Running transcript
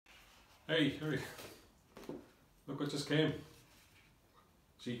Hey, look what just came.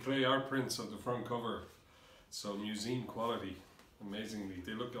 Giclée Art prints of the front cover. So museum quality, amazingly.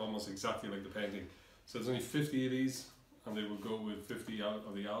 They look almost exactly like the painting. So there's only 50 of these and they will go with 50 out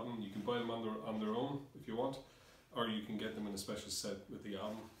of the album. You can buy them on their own if you want, or you can get them in a special set with the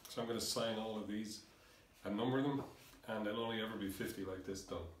album. So I'm going to sign all of these and number them, and there'll only ever be 50 like this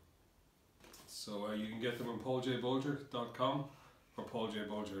done. So you can get them on pjbolger.com or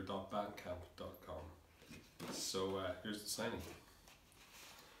pjbolger.bandcamp.com. So here's the signing.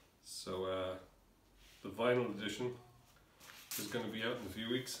 So the vinyl edition is going to be out in a few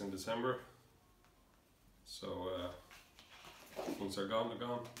weeks in December. So once they're gone, they're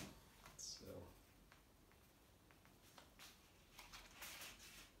gone. So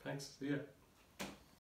thanks, see ya.